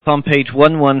On page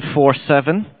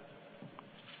 1147.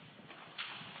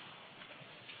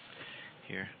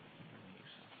 Here.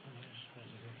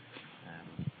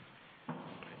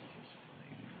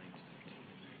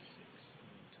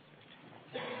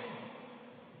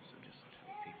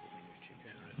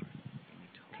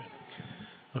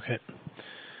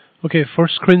 Okay, 1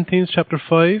 Corinthians chapter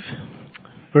 5,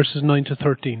 verses 9 to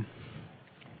 13.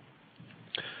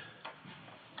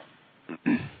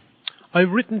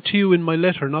 I've written to you in my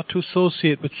letter not to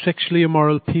associate with sexually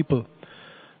immoral people,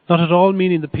 not at all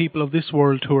meaning the people of this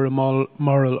world who are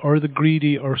immoral, or the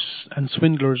greedy and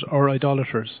swindlers or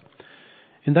idolaters.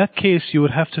 In that case you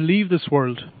would have to leave this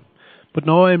world. But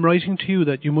now I am writing to you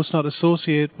that you must not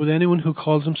associate with anyone who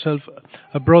calls himself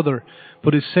a brother,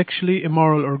 but is sexually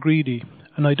immoral or greedy,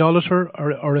 an idolater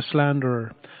or a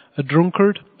slanderer, a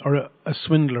drunkard or a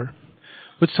swindler.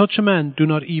 With such a man do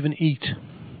not even eat.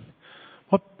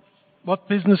 What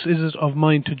business is it of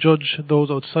mine to judge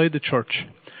those outside the church?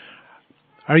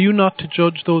 Are you not to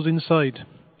judge those inside?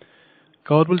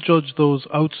 God will judge those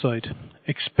outside.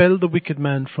 Expel the wicked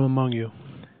man from among you.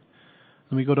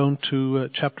 And we go down to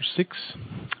chapter 6,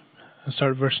 and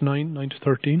start at verse 9 to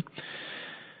 13.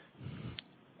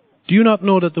 Do you not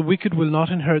know that the wicked will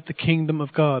not inherit the kingdom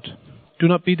of God? Do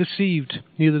not be deceived.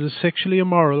 Neither the sexually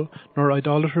immoral, nor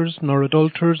idolaters, nor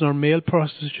adulterers, nor male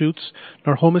prostitutes,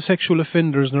 nor homosexual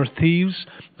offenders, nor thieves,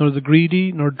 nor the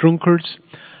greedy, nor drunkards,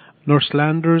 nor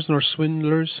slanderers, nor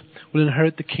swindlers will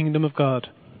inherit the kingdom of God.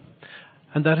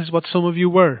 And that is what some of you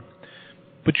were.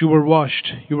 But you were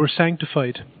washed, you were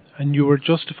sanctified, and you were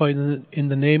justified in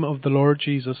the name of the Lord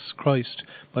Jesus Christ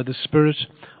by the Spirit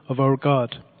of our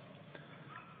God.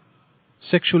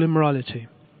 Sexual immorality.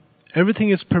 Everything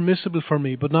is permissible for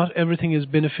me, but not everything is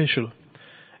beneficial.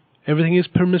 Everything is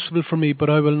permissible for me, but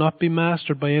I will not be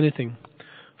mastered by anything.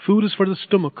 Food is for the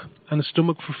stomach, and the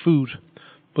stomach for food,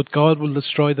 but God will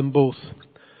destroy them both.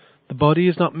 The body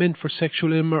is not meant for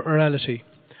sexual immorality,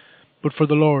 but for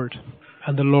the Lord,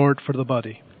 and the Lord for the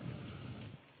body.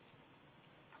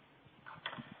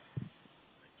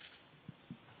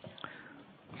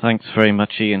 Thanks very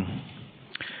much, Ian.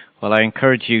 Well, I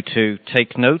encourage you to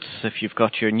take notes. If you've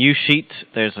got your new sheet,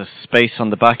 there's a space on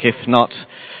the back. If not,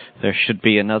 there should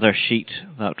be another sheet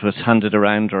that was handed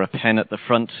around, or a pen at the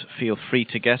front. Feel free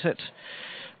to get it.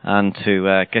 And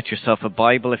to get yourself a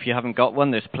Bible if you haven't got one.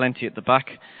 There's plenty at the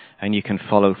back, and you can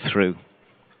follow through.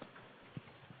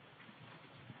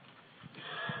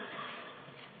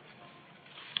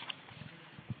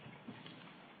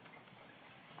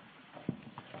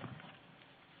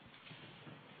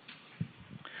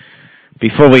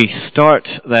 Before we start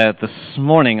this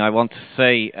morning, I want to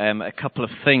say a couple of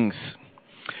things.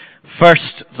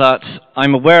 First, that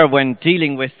I'm aware when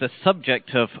dealing with the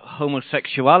subject of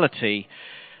homosexuality,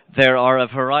 there are a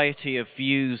variety of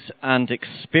views and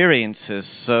experiences.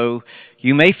 So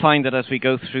you may find that as we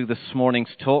go through this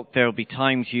morning's talk, there will be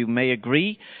times you may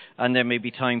agree, and there may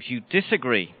be times you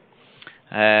disagree.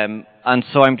 And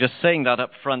so I'm just saying that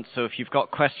up front, so if you've got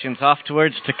questions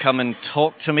afterwards, to come and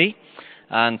talk to me,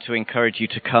 and to encourage you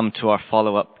to come to our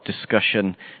follow-up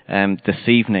discussion this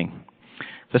evening.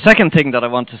 The second thing that I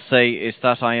want to say is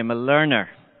that I am a learner.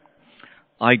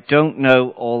 I don't know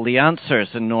all the answers,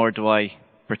 and nor do I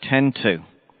pretend to.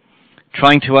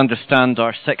 Trying to understand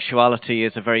our sexuality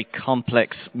is a very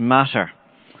complex matter.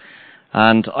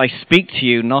 And I speak to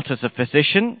you not as a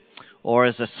physician or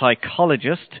as a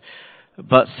psychologist,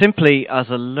 but simply as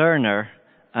a learner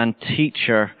and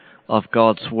teacher of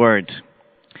God's Word.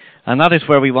 And that is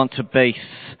where we want to base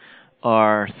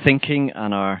our thinking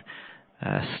and our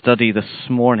study this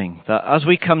morning. That as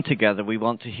we come together, we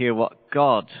want to hear what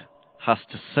God has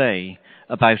to say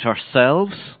about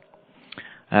ourselves,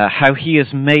 how He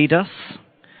has made us,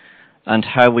 and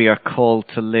how we are called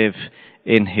to live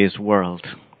in His world.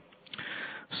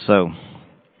 So,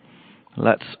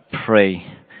 let's pray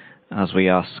as we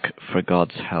ask for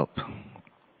God's help.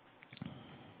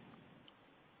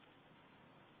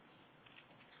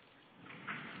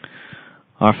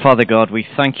 Our Father God, we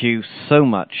thank you so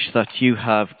much that you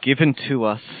have given to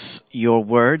us your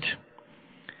word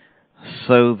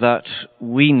so that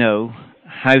we know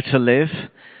how to live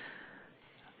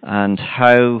and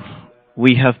how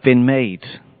we have been made.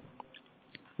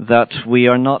 That we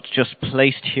are not just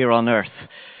placed here on earth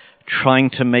trying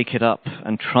to make it up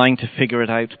and trying to figure it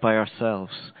out by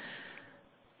ourselves,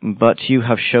 but you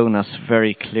have shown us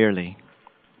very clearly.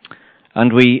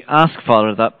 And we ask,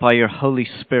 Father, that by your Holy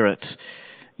Spirit,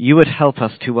 you would help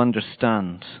us to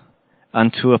understand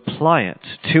and to apply it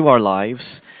to our lives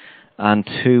and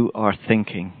to our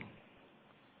thinking.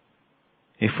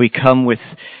 If we come with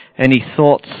any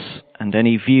thoughts and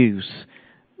any views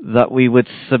that we would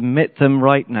submit them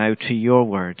right now to your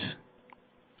word,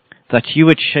 that you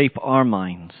would shape our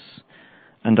minds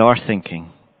and our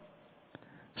thinking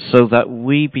so that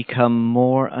we become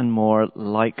more and more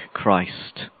like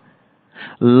Christ,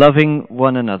 loving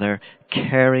one another,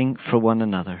 caring for one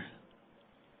another,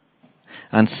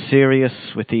 and serious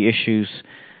with the issues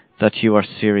that you are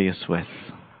serious with.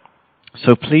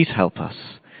 So please help us,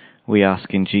 we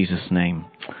ask in Jesus' name.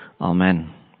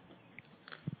 Amen.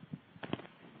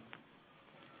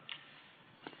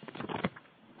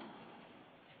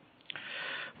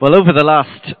 Well, over the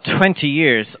last 20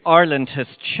 years, Ireland has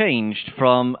changed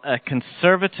from a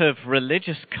conservative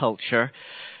religious culture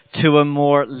to a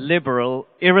more liberal,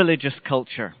 irreligious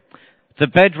culture. The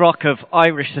bedrock of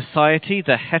Irish society,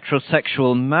 the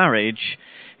heterosexual marriage,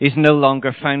 is no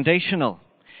longer foundational.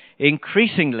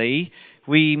 Increasingly,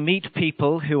 we meet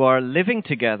people who are living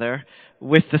together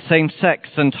with the same sex,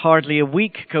 and hardly a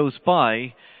week goes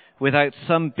by without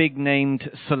some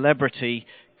big-named celebrity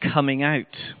coming out.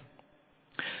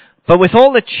 But with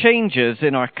all the changes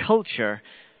in our culture,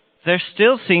 there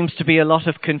still seems to be a lot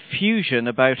of confusion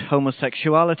about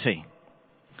homosexuality.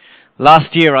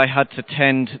 Last year I had to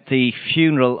attend the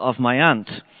funeral of my aunt.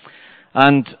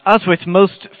 And as with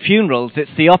most funerals,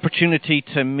 it's the opportunity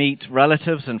to meet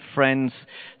relatives and friends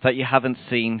that you haven't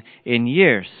seen in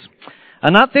years.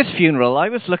 And at this funeral, I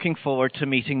was looking forward to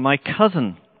meeting my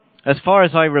cousin. As far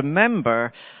as I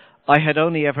remember, I had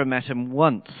only ever met him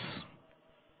once.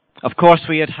 Of course,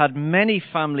 we had had many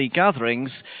family gatherings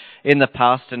in the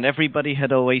past, and everybody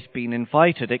had always been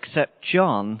invited, except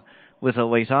John was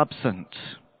always absent.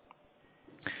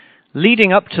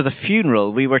 Leading up to the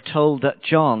funeral, we were told that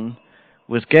John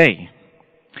was gay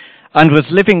and was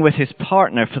living with his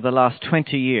partner for the last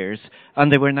 20 years,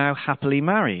 and they were now happily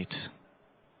married.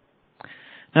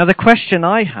 Now, the question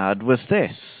I had was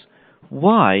this: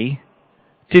 why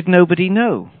did nobody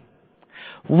know?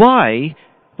 Why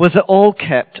was it all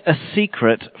kept a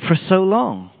secret for so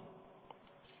long?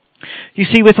 You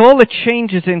see, with all the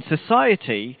changes in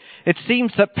society, it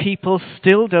seems that people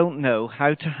still don't know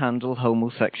how to handle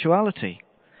homosexuality.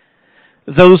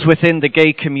 Those within the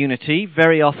gay community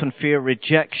very often fear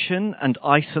rejection and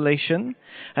isolation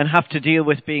and have to deal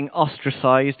with being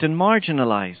ostracized and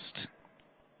marginalized.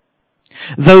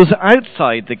 Those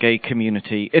outside the gay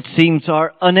community, it seems,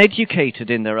 are uneducated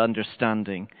in their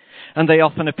understanding, and they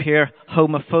often appear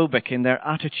homophobic in their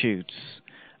attitudes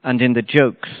and in the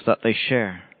jokes that they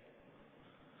share.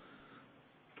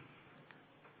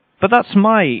 But that's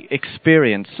my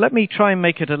experience. Let me try and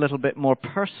make it a little bit more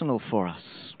personal for us.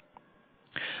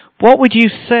 What would you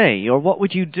say, or what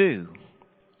would you do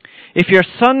if your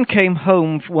son came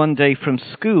home one day from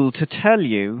school to tell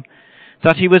you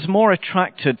that he was more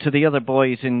attracted to the other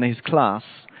boys in his class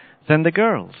than the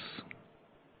girls?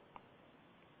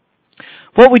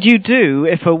 What would you do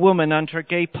if a woman and her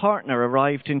gay partner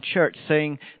arrived in church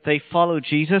saying they follow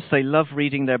Jesus, they love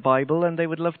reading their Bible, and they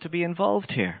would love to be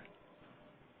involved here?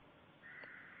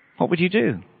 What would you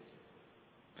do?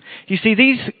 You see,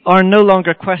 these are no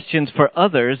longer questions for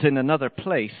others in another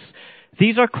place.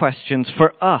 These are questions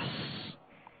for us.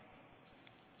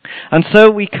 And so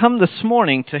we come this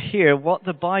morning to hear what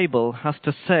the Bible has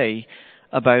to say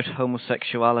about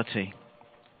homosexuality.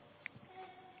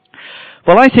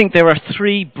 Well, I think there are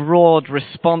three broad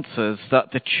responses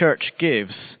that the church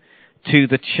gives to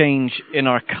the change in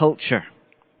our culture.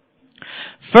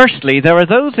 Firstly, there are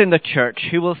those in the church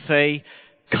who will say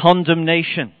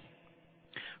condemnation.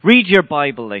 Read your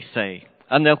Bible, they say,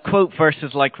 and they'll quote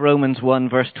verses like Romans 1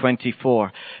 verse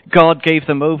 24. God gave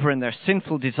them over in their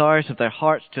sinful desires of their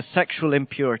hearts to sexual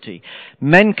impurity.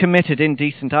 Men committed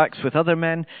indecent acts with other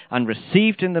men and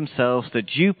received in themselves the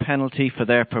due penalty for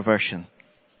their perversion.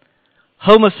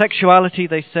 Homosexuality,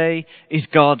 they say, is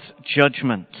God's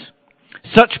judgment.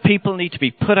 Such people need to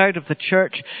be put out of the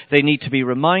church. They need to be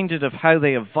reminded of how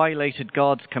they have violated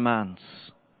God's commands.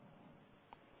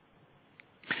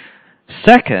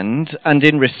 Second, and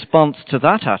in response to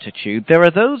that attitude, there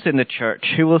are those in the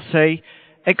church who will say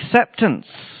acceptance.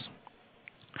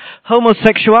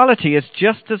 Homosexuality is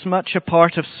just as much a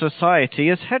part of society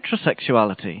as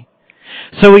heterosexuality.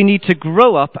 So we need to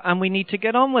grow up and we need to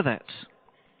get on with it.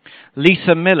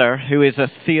 Lisa Miller, who is a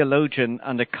theologian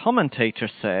and a commentator,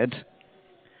 said,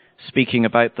 speaking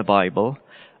about the Bible,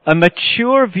 a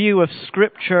mature view of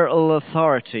scriptural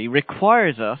authority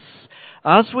requires us,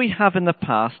 as we have in the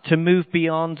past, to move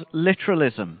beyond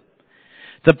literalism.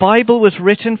 The Bible was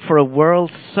written for a world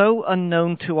so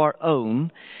unknown to our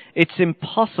own, it's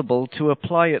impossible to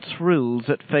apply its rules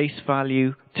at face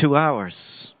value to ours.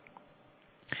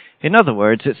 In other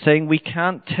words, it's saying we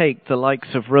can't take the likes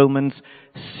of Romans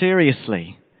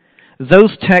seriously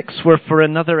those texts were for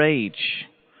another age.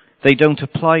 They don't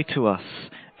apply to us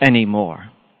anymore.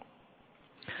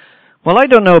 Well, I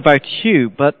don't know about you,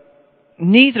 but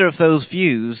neither of those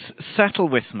views settle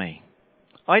with me.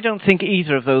 I don't think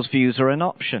either of those views are an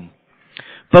option.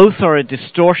 Both are a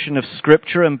distortion of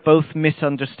Scripture and both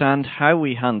misunderstand how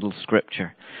we handle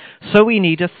Scripture. So we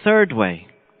need a third way.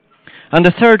 And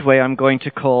the third way I'm going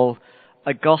to call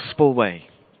a gospel way.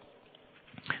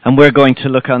 And we're going to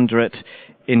look under it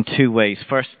in two ways.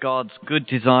 First, God's good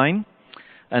design,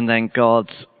 and then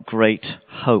God's great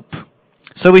hope.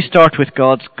 So we start with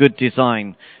God's good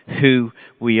design, who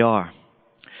we are.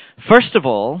 First of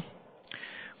all,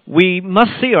 we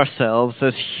must see ourselves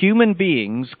as human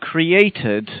beings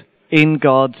created in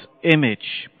God's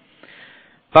image.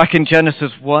 Back in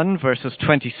Genesis 1, verses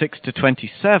 26 to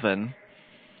 27,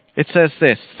 it says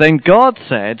this, "Then God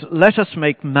said, 'Let us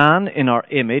make man in our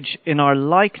image, in our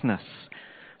likeness.'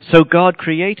 So God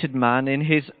created man in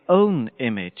his own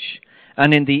image,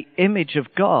 and in the image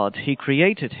of God he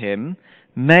created him,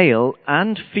 male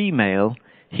and female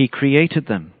he created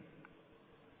them."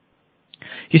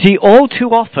 You see, all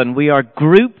too often we are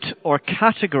grouped or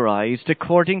categorized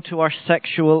according to our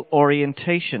sexual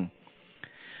orientation.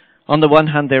 On the one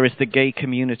hand, there is the gay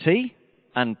community,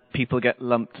 and people get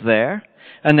lumped there.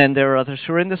 And then there are others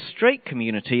who are in the straight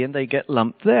community, and they get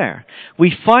lumped there.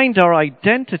 We find our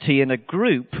identity in a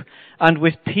group and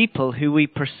with people who we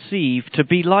perceive to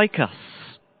be like us.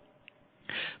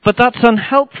 But that's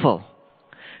unhelpful,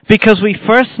 because we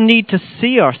first need to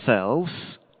see ourselves,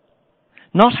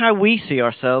 not how we see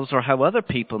ourselves or how other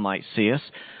people might see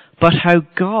us, but how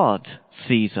God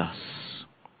sees us.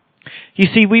 You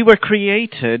see, we were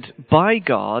created by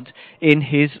God in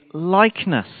His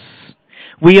likeness.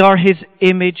 We are His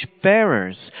image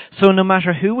bearers. So no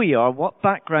matter who we are, what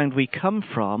background we come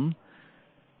from,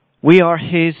 we are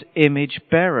His image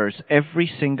bearers, every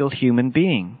single human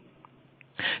being.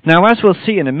 Now, as we'll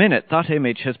see in a minute, that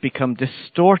image has become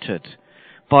distorted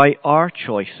by our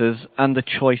choices and the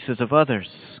choices of others.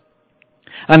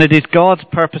 And it is God's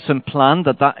purpose and plan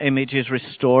that that image is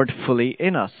restored fully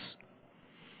in us.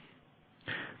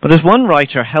 But as one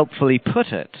writer helpfully put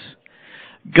it,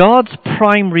 God's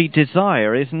primary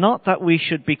desire is not that we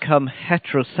should become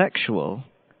heterosexual,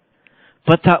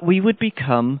 but that we would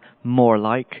become more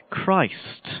like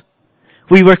Christ.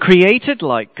 We were created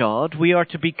like God. We are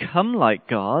to become like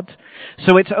God.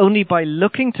 So it's only by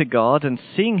looking to God and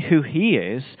seeing who He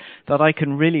is that I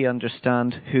can really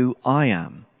understand who I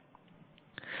am.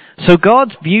 So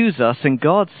God views us and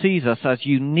God sees us as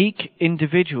unique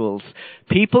individuals,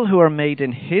 people who are made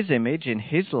in His image, in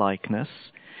His likeness,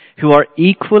 who are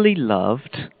equally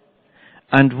loved,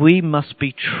 and we must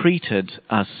be treated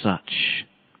as such.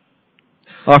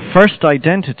 Our first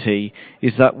identity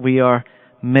is that we are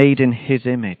made in His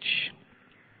image.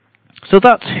 So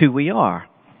that's who we are.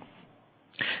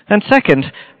 And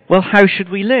second, well, how should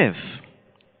we live?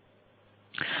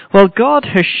 Well, God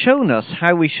has shown us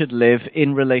how we should live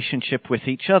in relationship with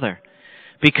each other.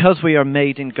 Because we are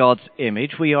made in God's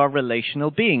image, we are relational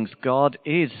beings. God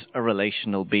is a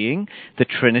relational being. The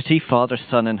Trinity, Father,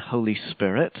 Son, and Holy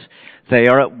Spirit. They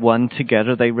are at one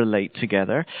together. They relate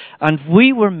together. And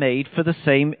we were made for the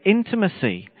same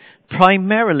intimacy,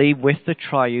 primarily with the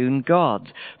triune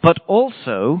God, but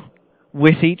also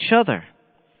with each other.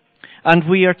 And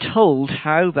we are told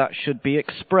how that should be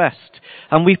expressed.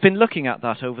 And we've been looking at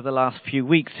that over the last few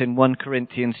weeks in 1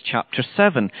 Corinthians chapter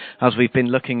 7, as we've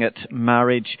been looking at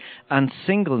marriage and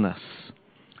singleness.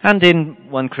 And in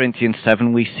 1 Corinthians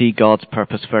 7, we see God's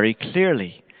purpose very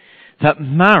clearly. That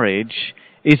marriage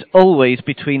is always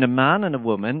between a man and a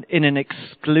woman in an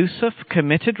exclusive,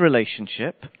 committed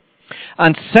relationship.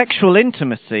 And sexual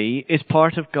intimacy is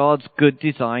part of God's good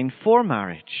design for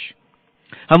marriage.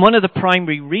 And one of the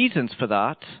primary reasons for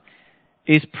that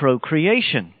is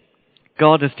procreation.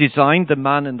 God has designed the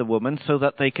man and the woman so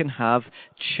that they can have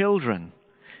children.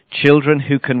 Children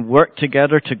who can work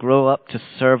together to grow up to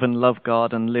serve and love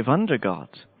God and live under God.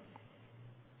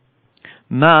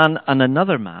 Man and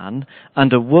another man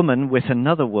and a woman with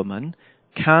another woman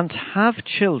can't have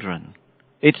children.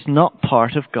 It's not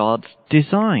part of God's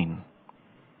design.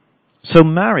 So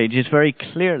marriage is very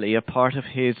clearly a part of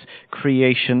His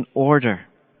creation order.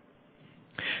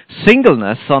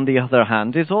 Singleness, on the other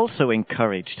hand, is also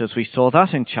encouraged, as we saw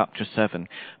that in chapter 7,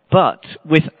 but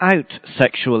without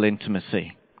sexual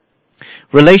intimacy.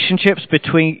 Relationships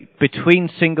between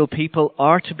single people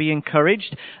are to be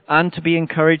encouraged, and to be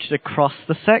encouraged across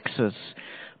the sexes,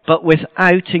 but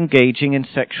without engaging in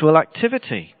sexual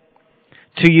activity.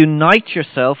 To unite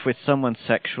yourself with someone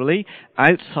sexually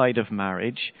outside of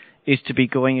marriage is to be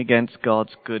going against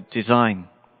God's good design.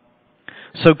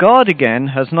 So God, again,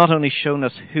 has not only shown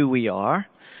us who we are,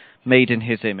 made in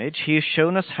his image, he has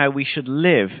shown us how we should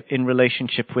live in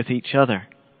relationship with each other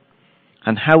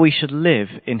and how we should live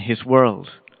in his world.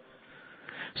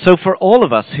 So for all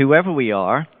of us, whoever we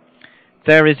are,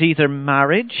 there is either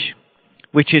marriage,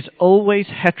 which is always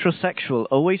heterosexual,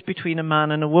 always between a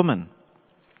man and a woman,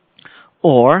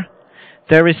 or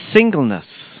there is singleness,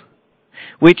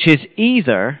 which is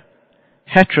either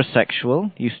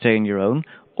heterosexual, you stay on your own,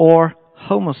 or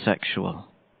homosexual.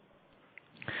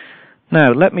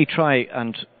 Now, let me try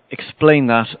and explain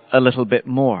that a little bit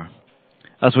more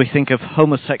as we think of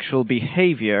homosexual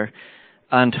behavior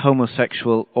and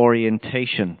homosexual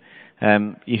orientation.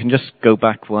 You can just go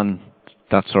back one.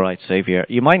 That's all right, Xavier.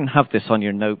 You mightn't have this on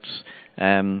your notes.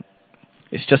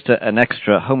 It's just an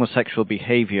extra: homosexual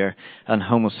behavior and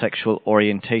homosexual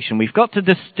orientation. We've got to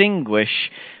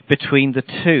distinguish between the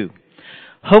two.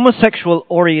 Homosexual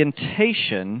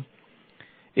orientation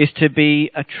is to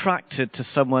be attracted to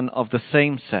someone of the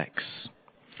same sex.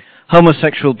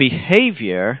 Homosexual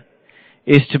behavior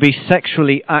is to be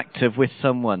sexually active with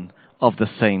someone of the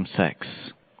same sex.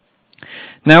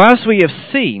 Now, as we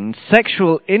have seen,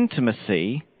 sexual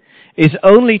intimacy is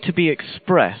only to be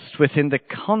expressed within the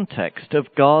context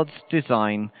of God's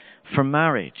design for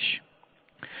marriage.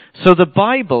 So the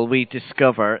Bible, we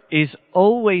discover, is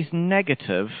always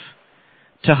negative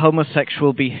to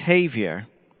homosexual behavior,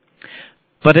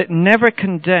 but it never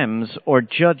condemns or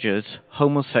judges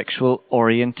homosexual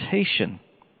orientation.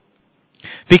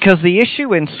 Because the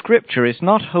issue in Scripture is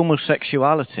not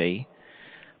homosexuality,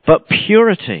 but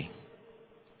purity.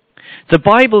 The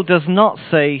Bible does not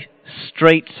say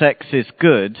straight sex is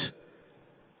good,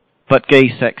 but gay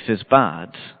sex is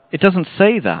bad. It doesn't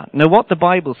say that. No, what the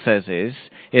Bible says is,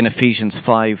 in Ephesians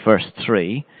 5 verse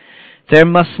 3, there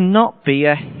must not be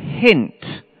a hint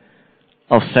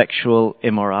of sexual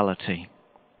immorality.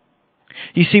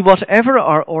 You see, whatever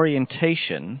our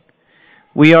orientation,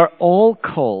 we are all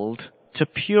called to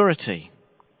purity.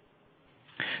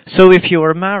 So if you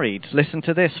are married, listen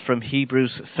to this from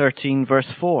Hebrews 13 verse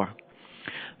 4.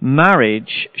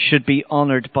 Marriage should be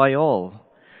honored by all,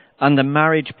 and the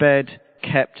marriage bed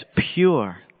kept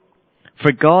pure.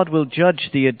 For God will judge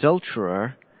the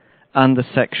adulterer and the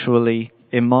sexually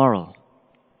immoral.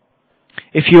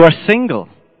 If you are single,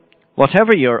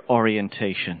 whatever your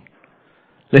orientation,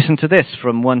 listen to this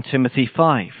from 1 Timothy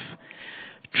 5.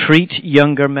 Treat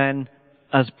younger men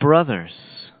as brothers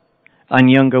and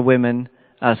younger women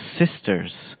as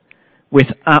sisters with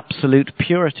absolute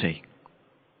purity.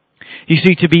 You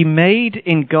see, to be made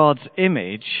in God's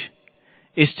image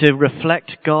is to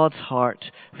reflect God's heart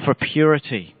for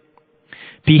purity.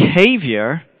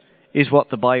 Behavior is what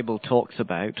the Bible talks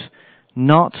about,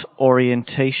 not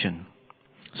orientation.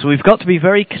 So we've got to be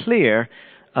very clear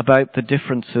about the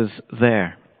differences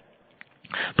there.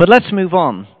 But let's move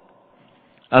on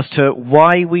as to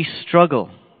why we struggle.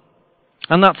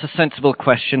 And that's a sensible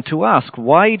question to ask.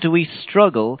 Why do we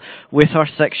struggle with our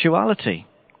sexuality?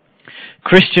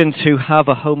 Christians who have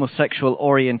a homosexual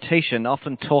orientation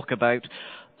often talk about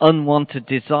unwanted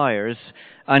desires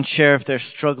and share of their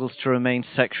struggles to remain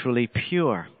sexually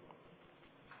pure.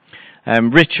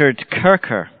 Richard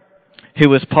Kirker, who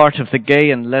was part of the gay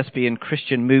and lesbian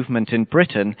Christian movement in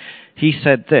Britain, he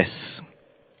said this: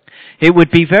 "It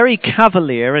would be very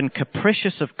cavalier and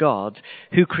capricious of God,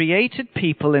 who created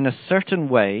people in a certain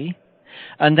way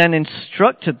and then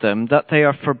instructed them that they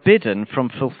are forbidden from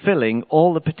fulfilling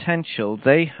all the potential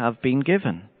they have been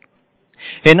given."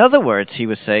 In other words, he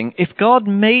was saying, if God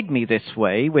made me this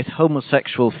way with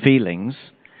homosexual feelings,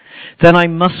 then I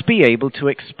must be able to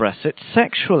express it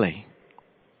sexually.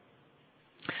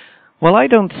 Well, I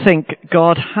don't think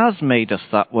God has made us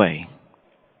that way.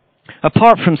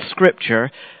 Apart from Scripture,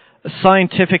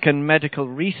 scientific and medical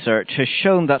research has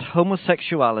shown that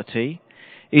homosexuality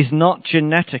is not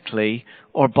genetically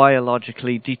or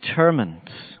biologically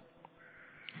determined.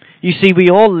 You see, we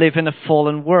all live in a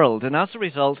fallen world, and as a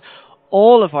result,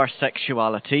 all of our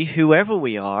sexuality, whoever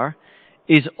we are,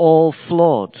 is all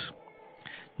flawed.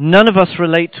 None of us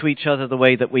relate to each other the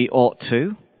way that we ought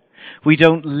to. We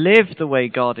don't live the way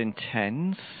God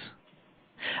intends.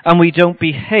 And we don't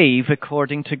behave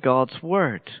according to God's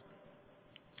word.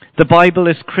 The Bible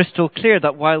is crystal clear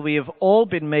that while we have all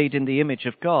been made in the image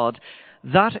of God,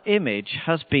 that image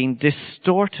has been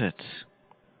distorted.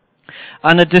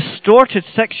 And a distorted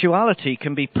sexuality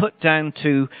can be put down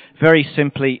to, very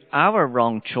simply, our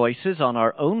wrong choices on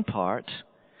our own part.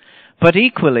 But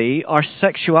equally, our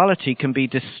sexuality can be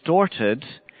distorted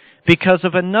because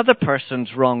of another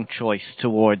person's wrong choice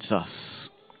towards us.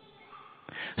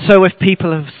 So if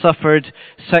people have suffered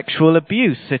sexual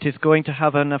abuse, it is going to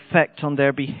have an effect on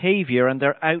their behavior and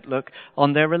their outlook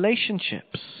on their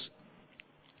relationships.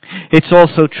 It's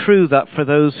also true that for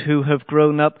those who have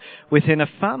grown up within a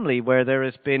family where there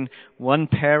has been one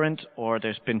parent or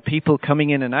there's been people coming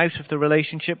in and out of the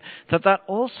relationship, that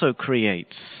also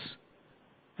creates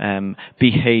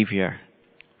behavior.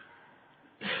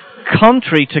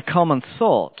 Contrary to common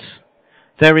thought,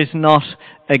 there is not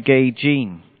a gay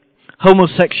gene.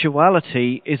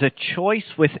 Homosexuality is a choice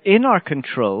within our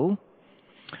control,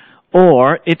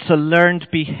 or it's a learned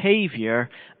behavior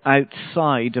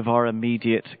outside of our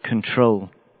immediate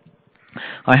control.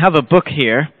 I have a book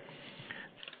here,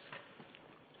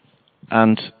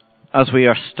 and as we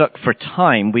are stuck for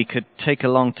time, we could take a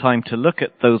long time to look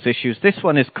at those issues. This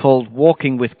one is called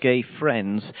Walking with Gay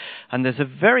Friends, and there's a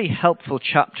very helpful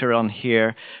chapter on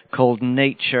here called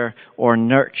Nature or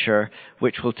Nurture,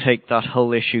 which will take that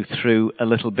whole issue through a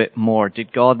little bit more.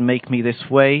 Did God make me this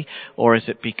way, or is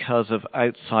it because of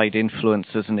outside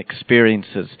influences and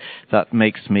experiences that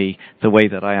makes me the way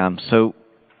that I am? So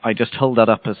I just hold that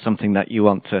up as something that you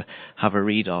want to have a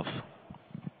read of.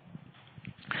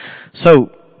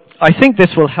 So I think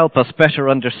this will help us better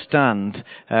understand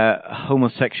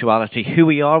homosexuality, who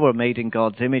we are, we're made in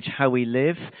God's image, how we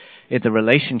live in the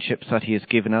relationships that He has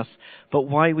given us, but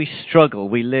why we struggle.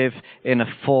 We live in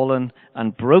a fallen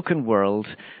and broken world.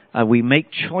 We make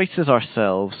choices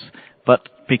ourselves, but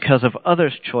because of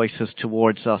others' choices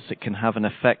towards us, it can have an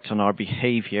effect on our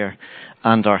behavior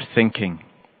and our thinking.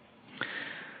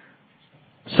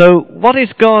 So, what is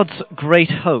God's great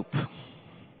hope?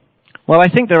 Well, I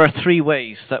think there are three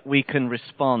ways that we can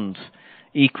respond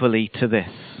equally to this.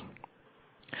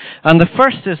 And the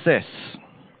first is this.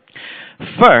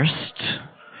 First,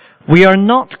 we are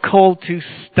not called to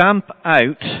stamp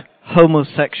out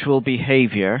homosexual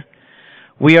behavior.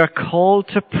 We are called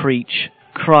to preach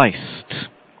Christ.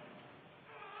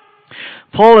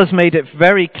 Paul has made it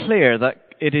very clear that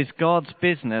it is God's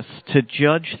business to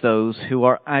judge those who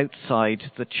are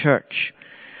outside the church.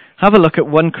 Have a look at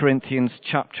 1 Corinthians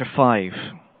chapter 5,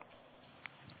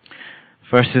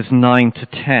 verses 9 to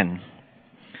 10.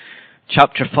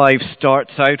 Chapter 5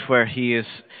 starts out where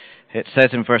it says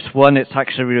in verse 1, it's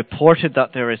actually reported that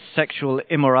there is sexual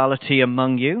immorality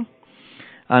among you.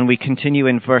 And we continue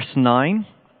in verse 9.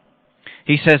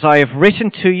 He says, I have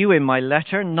written to you in my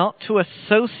letter not to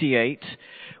associate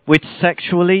with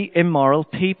sexually immoral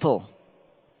people.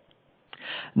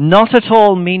 Not at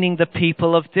all meaning the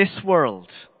people of this world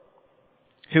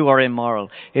who are immoral.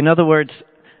 In other words,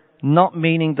 not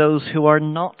meaning those who are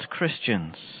not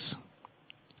Christians,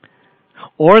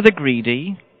 or the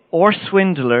greedy, or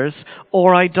swindlers,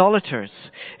 or idolaters.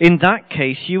 In that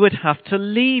case, you would have to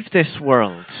leave this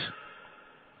world.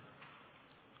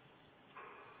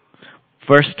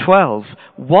 Verse 12,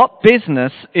 what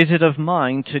business is it of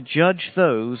mine to judge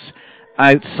those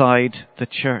outside the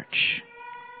church?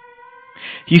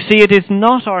 You see, it is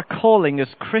not our calling as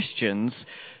Christians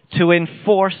to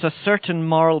enforce a certain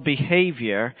moral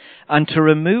behavior and to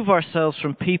remove ourselves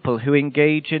from people who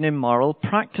engage in immoral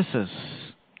practices.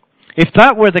 If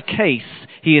that were the case,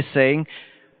 he is saying,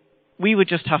 we would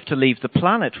just have to leave the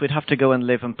planet. We'd have to go and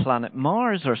live on planet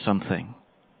Mars or something.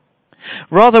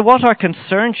 Rather, what our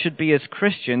concern should be as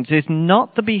Christians is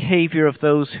not the behavior of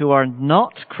those who are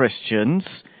not Christians,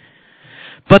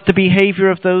 but the behavior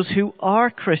of those who are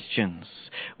Christians.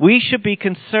 We should be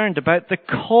concerned about the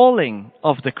calling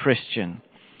of the Christian.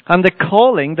 And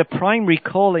the primary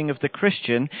calling of the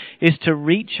Christian is to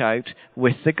reach out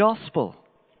with the gospel.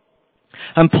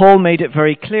 And Paul made it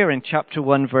very clear in chapter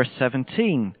 1, verse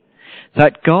 17,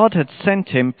 that God had sent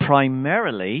him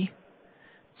primarily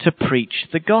to preach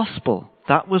the gospel.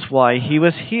 That was why he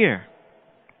was here.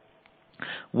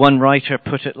 One writer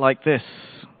put it like this: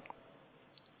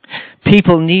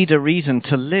 people need a reason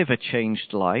to live a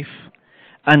changed life,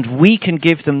 and we can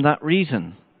give them that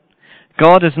reason.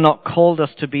 God has not called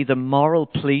us to be the moral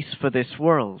police for this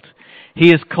world. He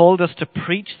has called us to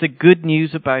preach the good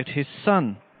news about His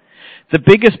Son. The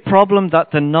biggest problem that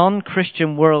the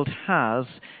non-Christian world has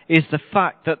is the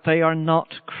fact that they are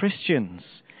not Christians.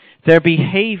 Their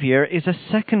behavior is a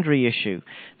secondary issue.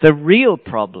 The real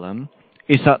problem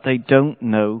is that they don't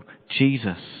know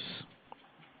Jesus.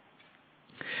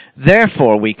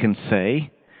 Therefore, we can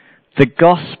say, the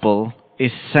gospel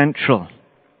is central.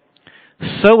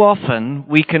 So often,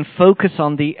 we can focus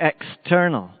on the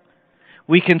external.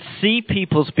 We can see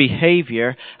people's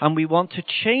behavior and we want to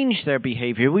change their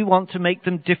behavior. We want to make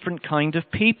them different kind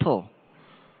of people.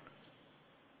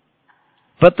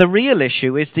 But the real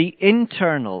issue is the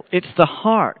internal. It's the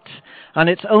heart. And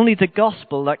it's only the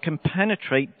gospel that can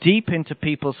penetrate deep into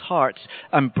people's hearts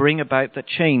and bring about the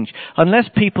change. Unless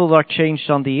people are changed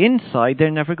on the inside,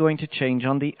 they're never going to change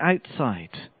on the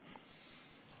outside.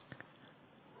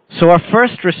 So our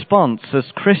first response as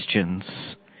Christians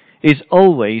is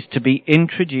always to be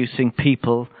introducing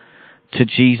people to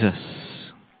Jesus.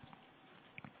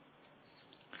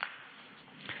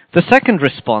 The second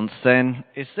response then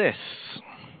is this.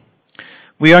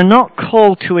 We are not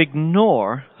called to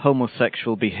ignore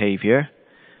homosexual behavior.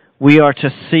 We are to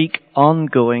seek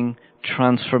ongoing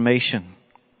transformation.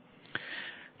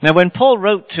 Now, when Paul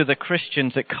wrote to the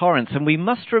Christians at Corinth, and we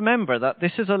must remember that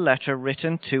this is a letter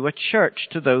written to a church,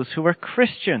 to those who were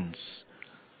Christians.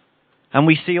 And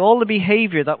we see all the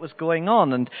behavior that was going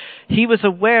on. And he was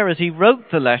aware as he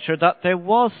wrote the letter that there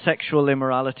was sexual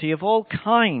immorality of all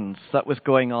kinds that was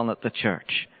going on at the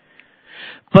church.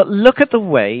 But look at the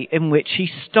way in which he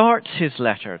starts his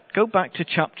letter. Go back to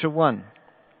chapter 1,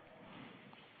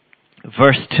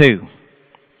 verse 2.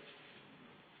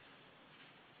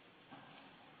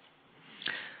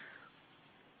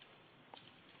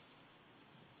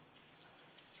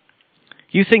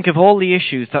 You think of all the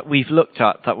issues that we've looked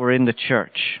at that were in the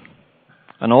church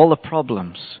and all the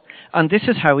problems. And this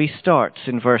is how he starts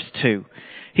in verse 2.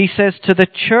 He says, to the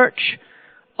church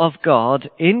of God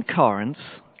in Corinth,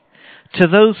 to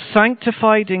those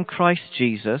sanctified in Christ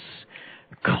Jesus,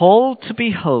 called to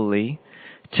be holy,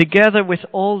 together with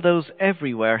all those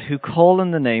everywhere who call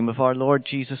on the name of our Lord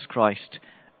Jesus Christ,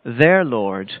 their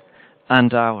Lord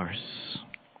and ours.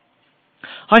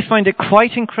 I find it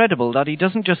quite incredible that he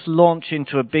doesn't just launch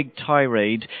into a big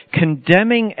tirade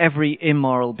condemning every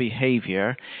immoral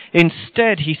behavior.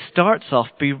 Instead, he starts off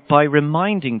by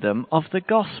reminding them of the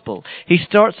gospel. He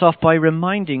starts off by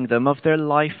reminding them of their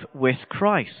life with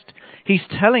Christ. He's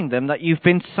telling them that you've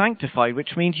been sanctified,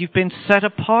 which means you've been set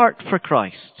apart for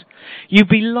Christ. You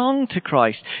belong to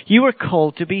Christ. You are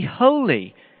called to be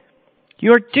holy.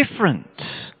 You're different.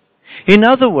 In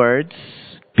other words,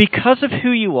 because of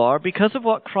who you are, because of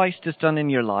what Christ has done in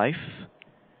your life,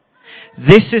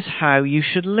 this is how you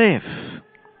should live.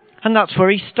 And that's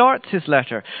where he starts his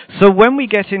letter. So when we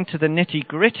get into the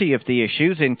nitty-gritty of the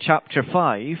issues in chapter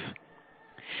 5,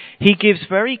 he gives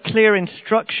very clear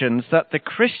instructions that the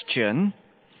Christian,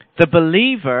 the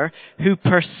believer who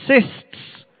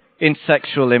persists in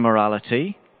sexual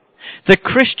immorality, the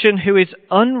Christian who is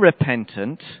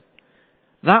unrepentant,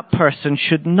 that person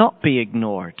should not be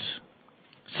ignored.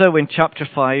 So in chapter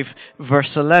 5,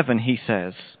 verse 11, he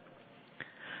says,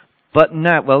 but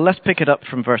now, well, let's pick it up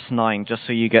from verse 9, just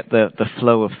so you get the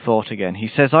flow of thought again. He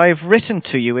says, I have written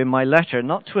to you in my letter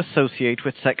not to associate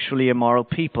with sexually immoral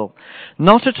people,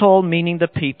 not at all meaning the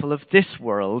people of this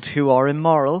world who are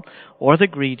immoral, or the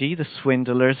greedy, the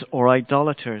swindlers, or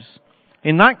idolaters.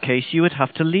 In that case, you would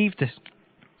have to leave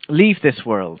this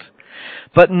world.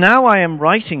 But now I am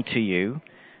writing to you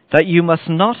that you must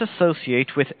not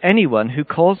associate with anyone who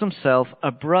calls himself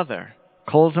a brother,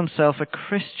 calls himself a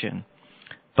Christian,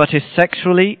 but is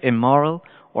sexually immoral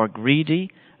or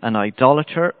greedy, an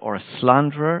idolater or a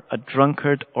slanderer, a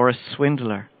drunkard or a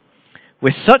swindler.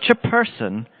 With such a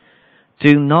person,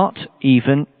 do not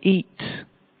even eat.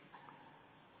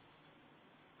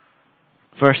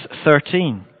 Verse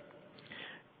 13.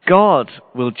 God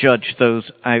will judge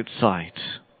those outside.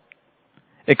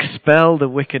 Expel the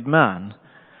wicked man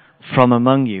from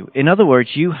among you. In other words,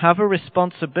 you have a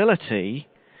responsibility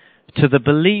to the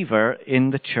believer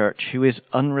in the church who is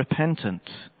unrepentant.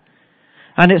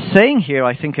 And it's saying here,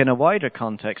 I think in a wider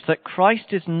context, that Christ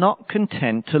is not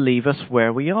content to leave us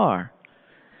where we are.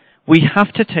 We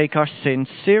have to take our sin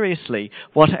seriously,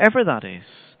 whatever that is.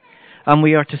 And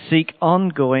we are to seek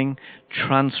ongoing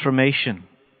transformation.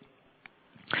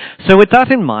 So with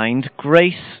that in mind,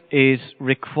 grace is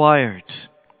required.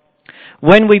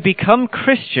 When we become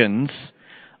Christians,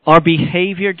 our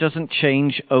behavior doesn't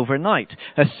change overnight.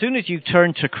 As soon as you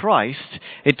turn to Christ,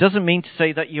 it doesn't mean to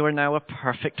say that you are now a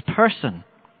perfect person.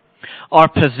 Our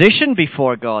position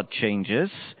before God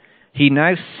changes. He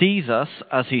now sees us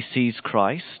as he sees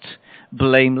Christ,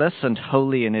 blameless and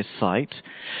holy in his sight.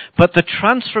 But the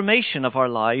transformation of our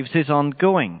lives is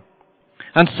ongoing.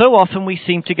 And so often we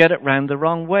seem to get it round the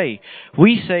wrong way.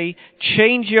 We say,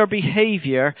 change your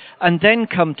behavior and then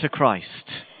come to Christ.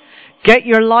 Get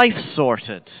your life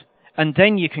sorted, and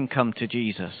then you can come to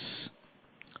Jesus.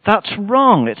 That's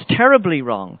wrong. It's terribly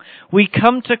wrong. We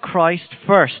come to Christ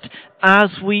first, as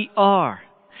we are,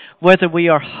 whether we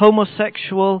are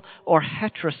homosexual or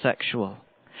heterosexual.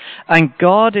 And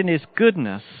God, in his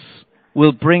goodness,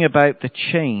 will bring about the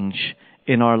change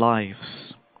in our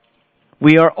lives.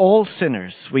 We are all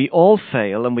sinners. We all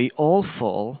fail and we all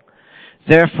fall.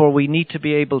 Therefore, we need to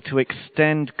be able to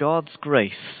extend God's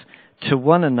grace to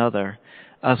one another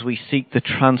as we seek the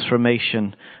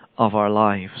transformation of our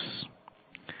lives.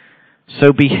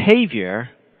 So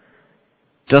behavior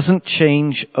doesn't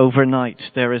change overnight.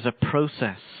 There is a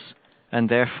process, and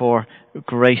therefore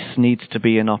grace needs to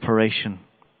be in operation.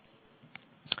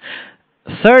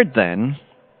 Third, then,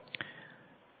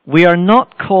 we are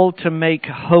not called to make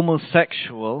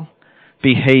homosexual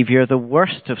behavior the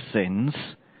worst of sins.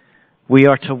 We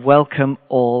are to welcome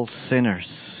all sinners.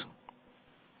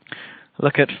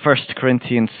 Look at 1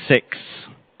 Corinthians 6,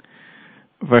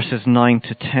 verses 9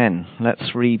 to 10.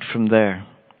 Let's read from there.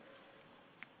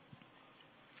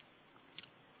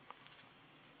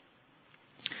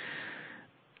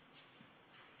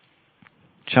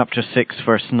 Chapter 6,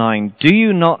 verse 9. Do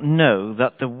you not know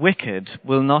that the wicked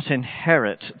will not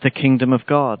inherit the kingdom of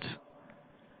God?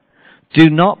 Do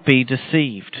not be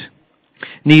deceived.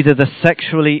 Neither the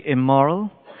sexually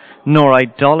immoral, nor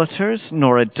idolaters,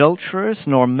 nor adulterers,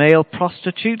 nor male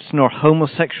prostitutes, nor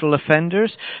homosexual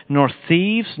offenders, nor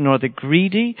thieves, nor the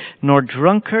greedy, nor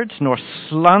drunkards, nor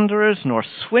slanderers, nor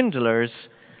swindlers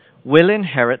will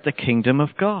inherit the kingdom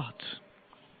of God.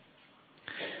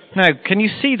 Now, can you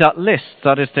see that list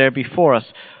that is there before us?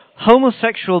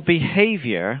 Homosexual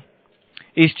behavior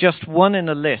is just one in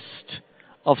a list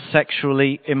of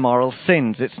sexually immoral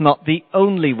sins. It's not the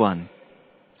only one.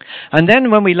 And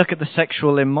then when we look at the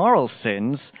sexual immoral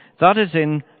sins, that is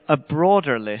in a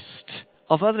broader list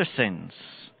of other sins,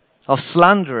 of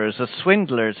slanderers, of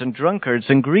swindlers, and drunkards,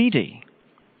 and greedy.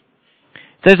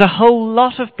 There's a whole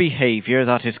lot of behavior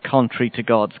that is contrary to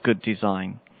God's good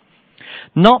design.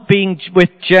 Not being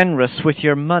generous with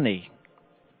your money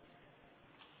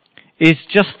is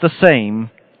just the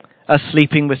same as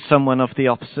sleeping with someone of the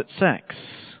opposite sex.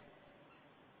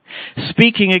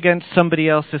 Speaking against somebody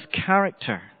else's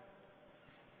character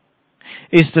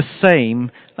is the same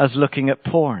as looking at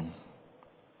porn.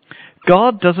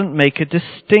 God doesn't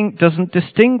doesn't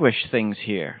distinguish things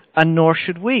here, and nor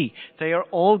should we. They are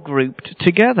all grouped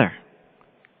together.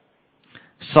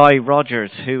 Cy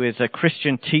Rogers, who is a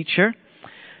Christian teacher,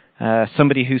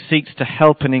 somebody who seeks to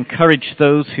help and encourage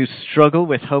those who struggle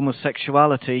with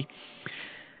homosexuality,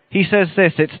 he says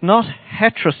this: it's not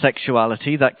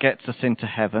heterosexuality that gets us into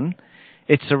heaven,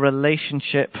 it's a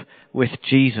relationship with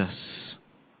Jesus.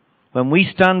 When we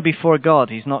stand before God,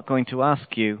 He's not going to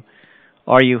ask you,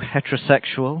 are you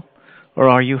heterosexual or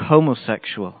are you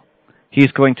homosexual?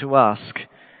 He's going to ask,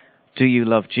 do you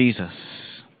love Jesus?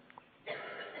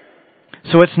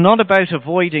 So it's not about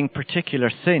avoiding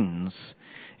particular sins.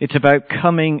 It's about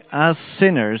coming as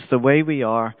sinners the way we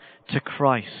are to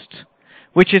Christ,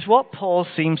 which is what Paul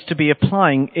seems to be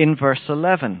applying in verse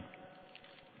 11.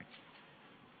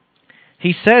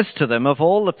 He says to them, of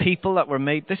all the people that were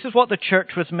made, this is what the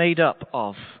church was made up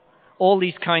of. All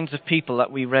these kinds of people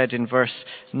that we read in verse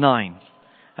 9.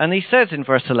 And he says in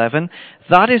verse 11,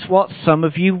 that is what some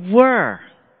of you were.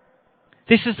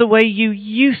 This is the way you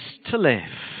used to live.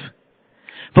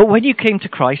 But when you came to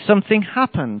Christ, something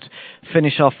happened.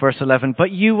 Finish off verse 11. But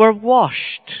you were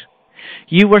washed.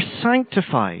 You were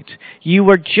sanctified. You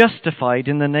were justified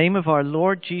in the name of our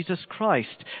Lord Jesus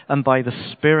Christ and by the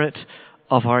Spirit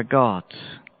of our God.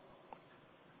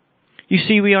 You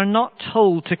see, we are not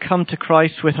told to come to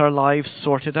Christ with our lives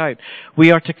sorted out.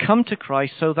 We are to come to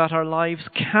Christ so that our lives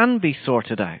can be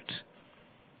sorted out.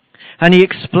 And he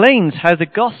explains how the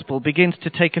gospel begins to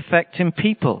take effect in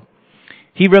people.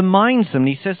 He reminds them,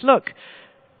 he says, look,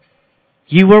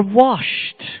 you were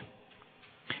washed.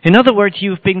 In other words,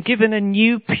 you've been given a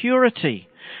new purity.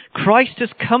 Christ has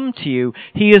come to you.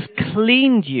 He has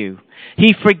cleaned you.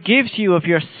 He forgives you of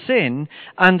your sin,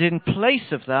 and in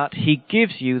place of that, He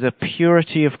gives you the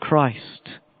purity of Christ.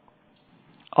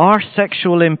 Our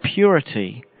sexual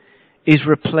impurity is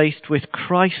replaced with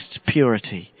Christ's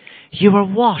purity. You are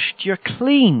washed. You're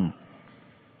clean.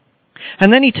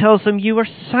 And then he tells them you are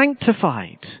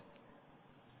sanctified.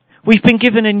 We've been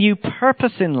given a new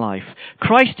purpose in life.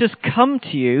 Christ has come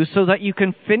to you so that you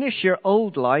can finish your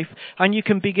old life and you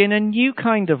can begin a new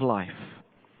kind of life.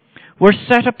 We're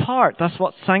set apart. That's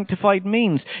what sanctified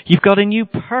means. You've got a new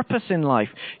purpose in life.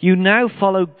 You now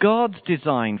follow God's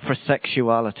design for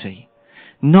sexuality,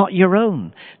 not your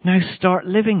own. Now start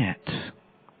living it.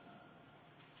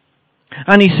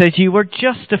 And he says you were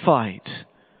justified.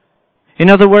 In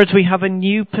other words, we have a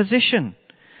new position.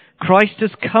 Christ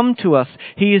has come to us.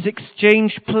 He has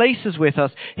exchanged places with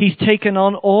us. He's taken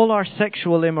on all our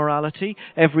sexual immorality,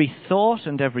 every thought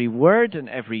and every word and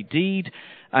every deed,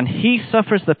 and He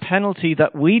suffers the penalty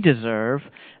that we deserve,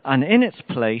 and in its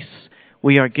place,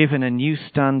 we are given a new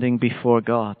standing before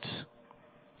God.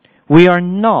 We are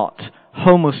not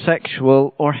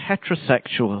homosexual or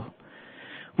heterosexual.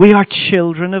 We are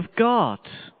children of God.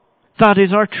 That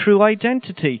is our true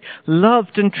identity,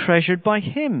 loved and treasured by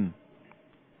Him.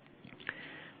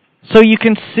 So you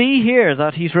can see here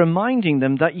that he's reminding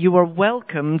them that you are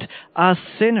welcomed as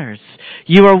sinners.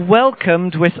 You are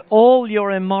welcomed with all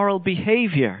your immoral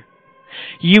behavior.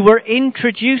 You were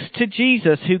introduced to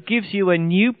Jesus, who gives you a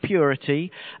new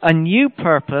purity, a new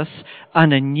purpose,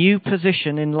 and a new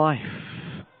position in life.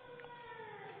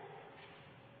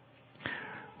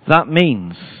 That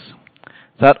means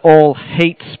that all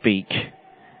hate speak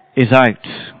is out.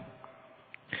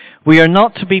 We are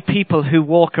not to be people who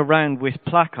walk around with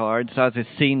placards, as is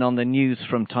seen on the news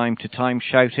from time to time,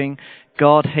 shouting,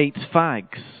 "God hates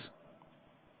fags."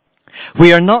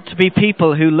 We are not to be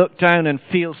people who look down and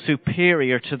feel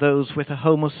superior to those with a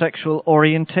homosexual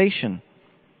orientation.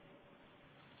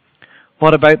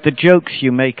 What about the jokes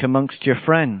you make amongst your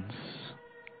friends?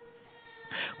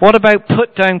 What about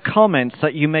put-down comments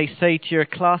that you may say to your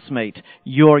classmate,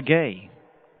 "You're gay"?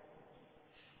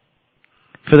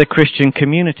 For the Christian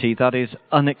community, that is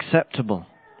unacceptable.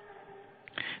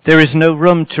 There is no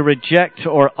room to reject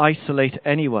or isolate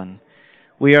anyone.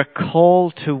 We are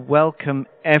called to welcome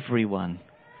everyone,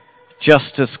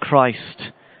 just as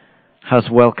Christ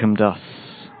has welcomed us.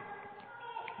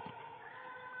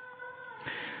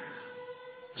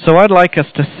 So I'd like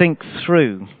us to think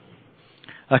through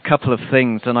a couple of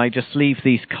things, and I just leave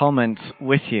these comments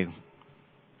with you.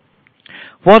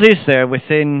 What is there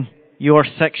within your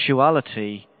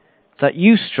sexuality that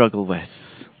you struggle with?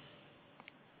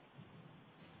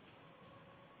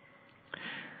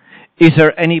 Is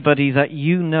there anybody that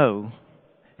you know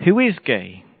who is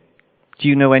gay? Do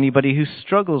you know anybody who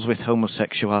struggles with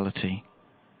homosexuality?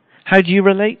 How do you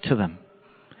relate to them?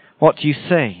 What do you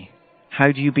say?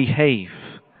 How do you behave?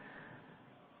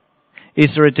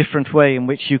 Is there a different way in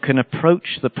which you can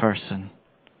approach the person?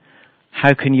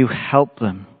 How can you help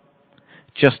them?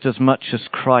 Just as much as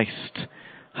Christ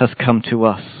has come to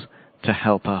us to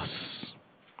help us.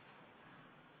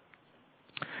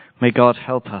 May God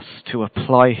help us to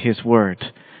apply His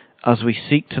word as we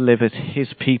seek to live as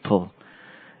His people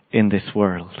in this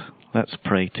world. Let's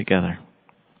pray together.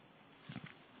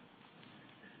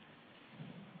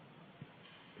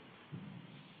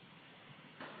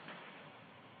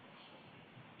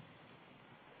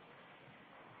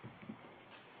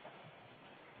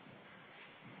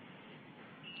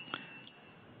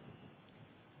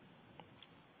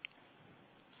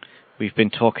 We've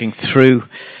been talking through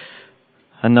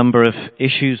a number of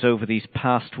issues over these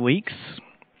past weeks,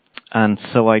 and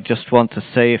so I just want to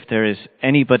say, if there is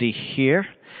anybody here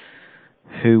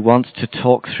who wants to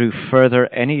talk through further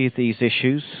any of these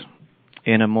issues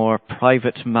in a more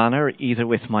private manner, either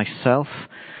with myself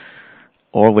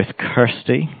or with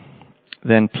Kirsty,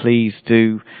 then please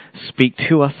do speak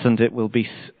to us, and it will be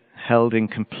held in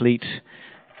complete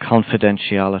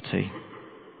confidentiality.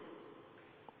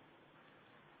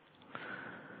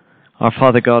 Our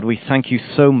Father God, we thank you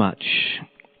so much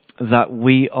that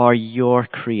we are your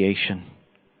creation.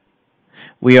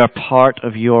 We are part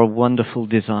of your wonderful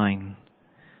design.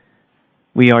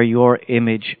 We are your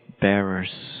image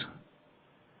bearers.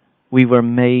 We were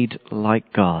made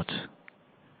like God.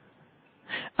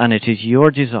 And it is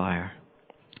your desire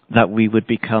that we would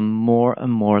become more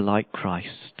and more like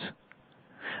Christ.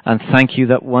 And thank you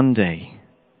that one day,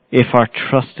 if our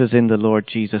trust is in the Lord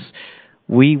Jesus,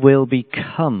 we will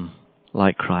become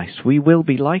like Christ. We will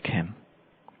be like Him.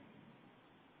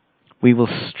 We will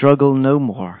struggle no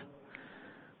more.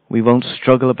 We won't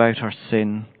struggle about our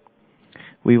sin.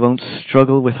 We won't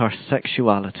struggle with our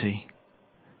sexuality.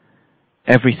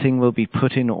 Everything will be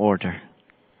put in order,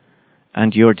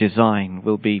 and your design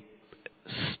will be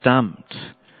stamped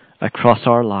across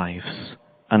our lives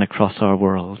and across our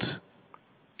world.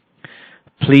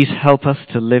 Please help us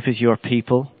to live as your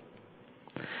people.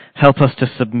 Help us to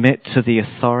submit to the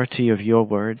authority of your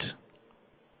word.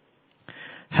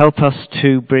 Help us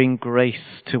to bring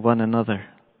grace to one another.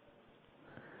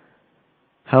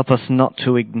 Help us not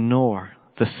to ignore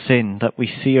the sin that we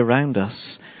see around us.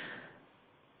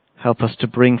 Help us to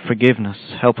bring forgiveness.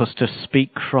 Help us to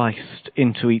speak Christ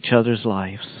into each other's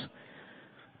lives.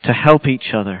 To help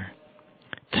each other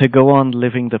to go on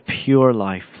living the pure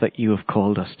life that you have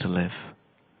called us to live.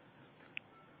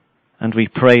 And we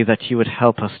pray that you would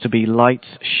help us to be lights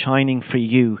shining for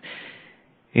you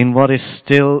in what is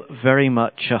still very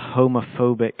much a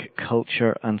homophobic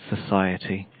culture and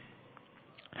society.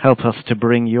 Help us to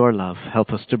bring your love.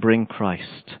 Help us to bring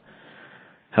Christ.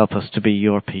 Help us to be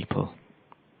your people.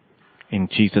 In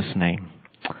Jesus' name,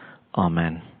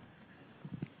 Amen.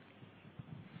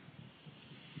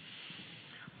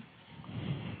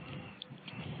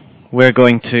 We're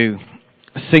going to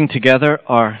sing together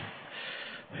our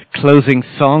closing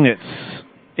song. It's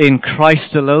 "In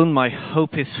Christ alone my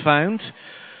hope is found."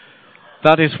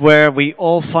 That is where we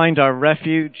all find our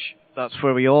refuge. That's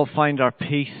where we all find our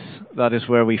peace. That is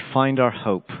where we find our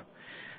hope.